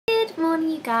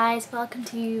guys, welcome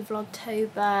to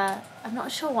Vlogtober. I'm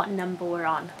not sure what number we're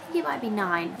on. I think it might be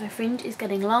 9. My fringe is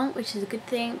getting long, which is a good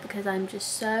thing because I'm just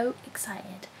so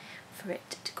excited for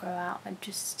it to grow out.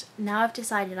 Now I've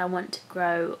decided I want to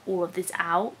grow all of this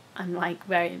out. I'm like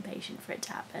very impatient for it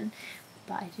to happen,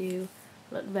 but I do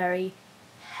look very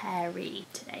hairy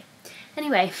today.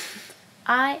 Anyway,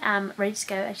 I am ready to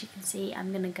go. As you can see,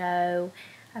 I'm gonna go.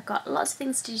 I've got lots of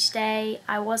things to do today.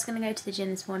 I was going to go to the gym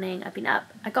this morning. I've been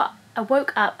up. I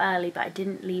woke up early, but I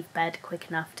didn't leave bed quick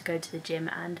enough to go to the gym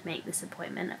and make this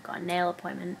appointment. I've got a nail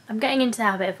appointment. I'm getting into the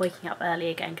habit of waking up early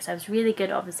again because I was really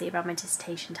good obviously around my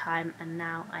dissertation time, and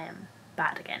now I am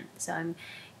bad again. So I'm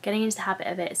getting into the habit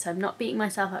of it, so I'm not beating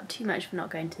myself up too much for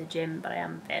not going to the gym, but I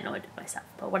am a bit annoyed with myself,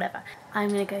 but whatever. I'm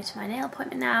going to go to my nail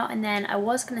appointment now, and then I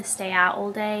was going to stay out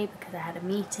all day because I had a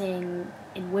meeting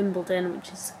in Wimbledon,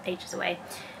 which is ages away,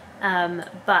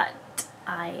 but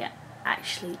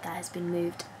that has been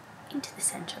moved into the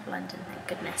centre of London, thank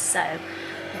goodness. So I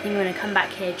think I'm going to come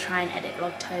back here, try and edit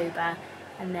Vlogtober,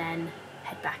 and then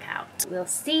head back out. We'll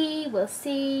see.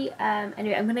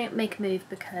 Anyway, I'm gonna make a move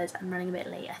because I'm running a bit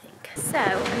late, I think. So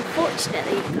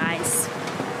unfortunately, guys,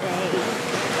 they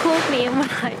called me and were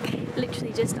like,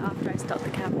 literally just after I stopped the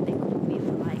camera, they called me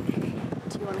and were like,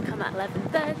 do you want to come at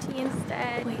 11:30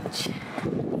 instead? Which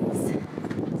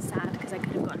is sad because I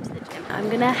could have gone to the gym. I'm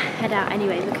gonna head out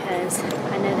anyway because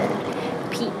I know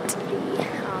that Pete,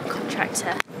 our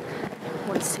contractor,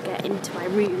 wants to get into my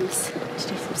rooms to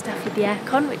do some stuff with the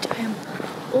aircon, which I am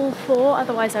all for.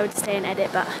 Otherwise I would stay and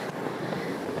edit, but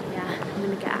yeah, I'm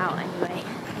gonna get out anyway.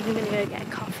 I'm gonna go get a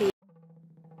coffee.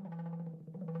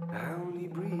 I only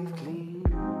breathe clean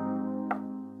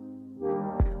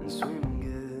and swim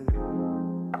good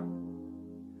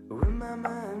when my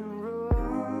mind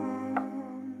runs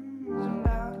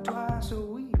about twice a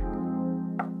week,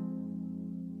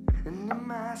 and in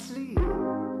my sleep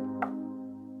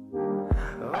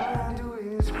all I do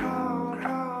is crawl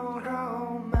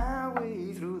my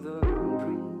way through the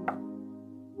dream.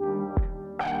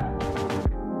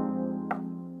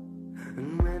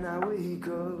 And when I wake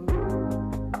up,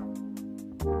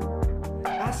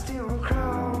 I still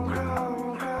crawl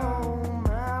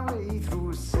my way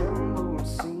through assembled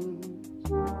scenes.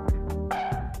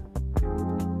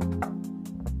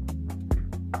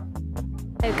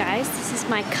 So guys, this is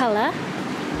my colour.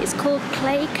 It's called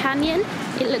Clay Canyon.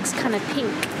 It looks kind of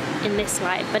pink in this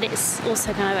light, but it's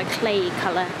also kind of a clay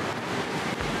colour.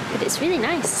 But it's really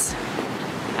nice.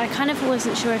 I kind of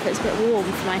wasn't sure if it's a bit warm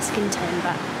for my skin tone,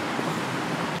 but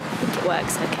I think it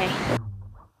works okay.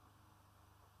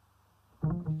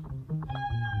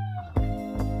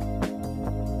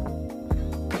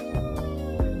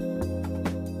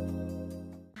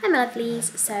 Hi my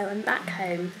lovelies, so I'm back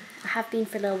home. I have been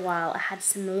for a little while. I had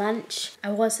some lunch. I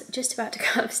was just about to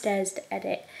go upstairs to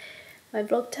edit my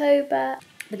Vlogtober,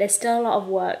 but there's still a lot of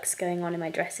works going on in my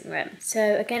dressing room.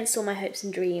 So against all my hopes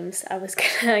and dreams, I was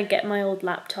gonna get my old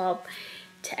laptop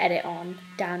to edit on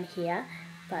down here,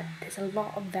 but there's a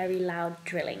lot of very loud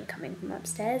drilling coming from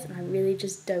upstairs and I really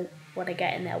just don't want to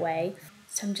get in their way.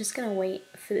 So I'm just gonna wait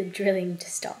for the drilling to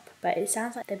stop. But it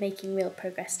sounds like they're making real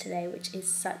progress today, which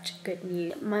is such good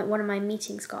news. One of my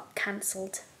meetings got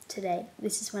cancelled today.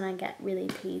 This is when I get really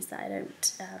pleased that I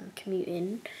don't commute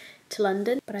in to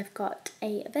London, but I've got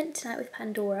a event tonight with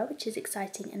Pandora, which is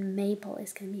exciting, and Mabel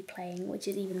is going to be playing, which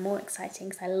is even more exciting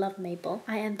because I love Mabel.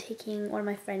 I am taking one of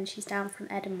my friends, she's down from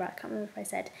Edinburgh, I can't remember if I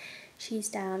said, she's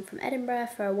down from Edinburgh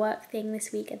for a work thing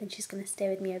this week, and then she's going to stay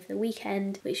with me over the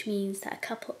weekend, which means that a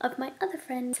couple of my other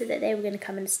friends said that they were going to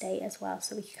come and stay as well,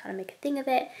 so we could kind of make a thing of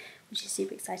it, which is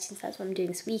super exciting, so that's what I'm doing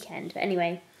this weekend. But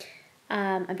anyway,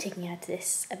 I'm taking her to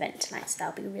this event tonight, so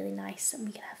that'll be really nice and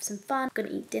we can have some fun. I'm gonna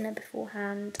eat dinner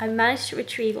beforehand. I managed to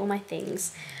retrieve all my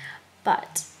things,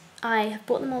 but I have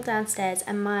brought them all downstairs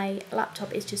and my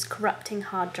laptop is just corrupting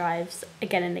hard drives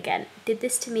again and again. It did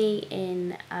this to me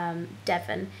in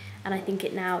Devon, and I think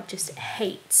it now just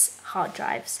hates hard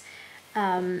drives.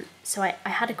 So I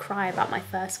had a cry about my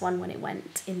first one when it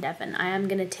went in Devon. I am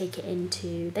gonna take it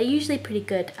into, they're usually pretty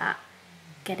good at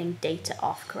getting data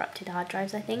off corrupted hard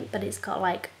drives, I think, but it's got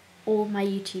like all my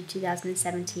YouTube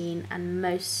 2017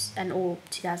 and all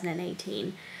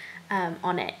 2018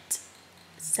 on it.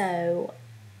 So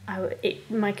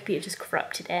my computer just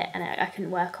corrupted it and I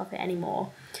couldn't work off it anymore.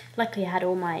 Luckily I had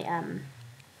all my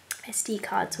SD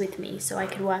cards with me so I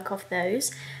could work off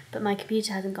those, but my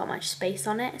computer hasn't got much space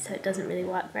on it, so it doesn't really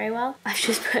work very well. I've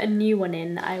just put a new one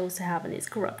in that I also have and it's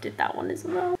corrupted that one as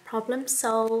well. Problem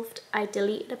solved. I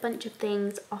deleted a bunch of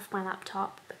things off my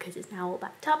laptop because it's now all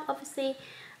backed up obviously,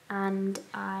 and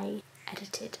I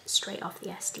edited straight off the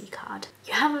SD card.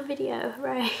 You have a video,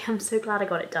 hooray! I'm so glad I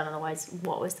got it done, otherwise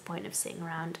what was the point of sitting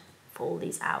around for all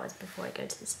these hours before I go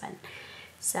to this event?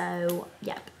 So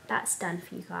yep, that's done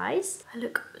for you guys. I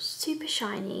look super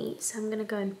shiny, so I'm gonna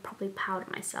go and probably powder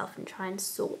myself and try and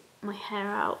sort my hair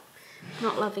out.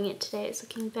 Not loving it today, it's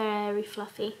looking very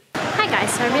fluffy. Hi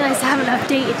guys, so I realised I haven't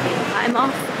updated you, but I'm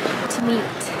off to meet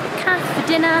Kath for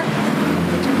dinner,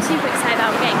 which I'm super excited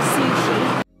about. We're getting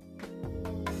sushi.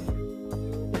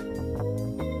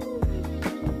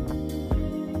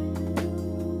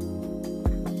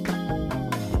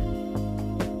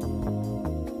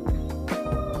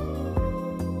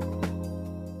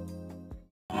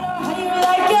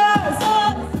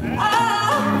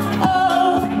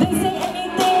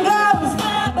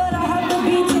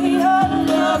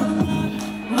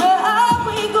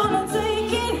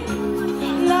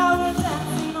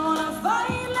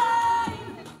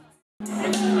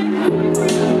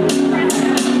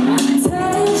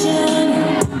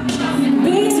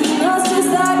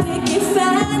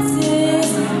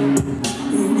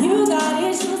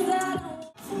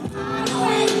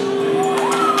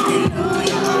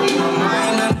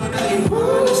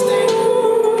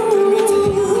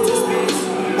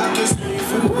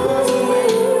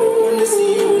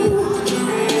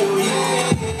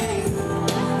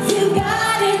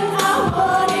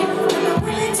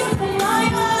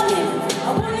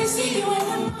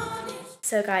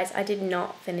 So guys, I did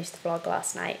not finish the vlog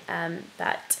last night,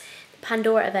 but the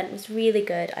Pandora event was really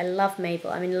good. I love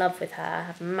Mabel, I'm in love with her. I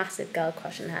have a massive girl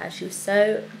crush on her. She was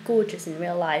so gorgeous in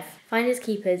real life. Finders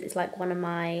Keepers is like one of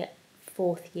my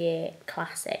 4th year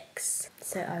classics.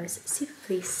 So I was super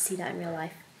pleased to see that in real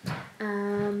life.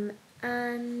 And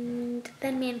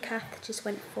then me and Kath just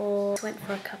went for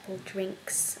a couple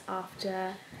drinks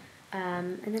after,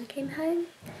 and then I came home,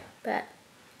 but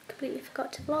completely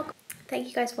forgot to vlog. Thank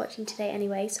you guys for watching today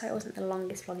anyway. Sorry it wasn't the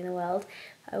longest vlog in the world.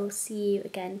 I will see you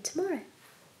again tomorrow.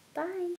 Bye.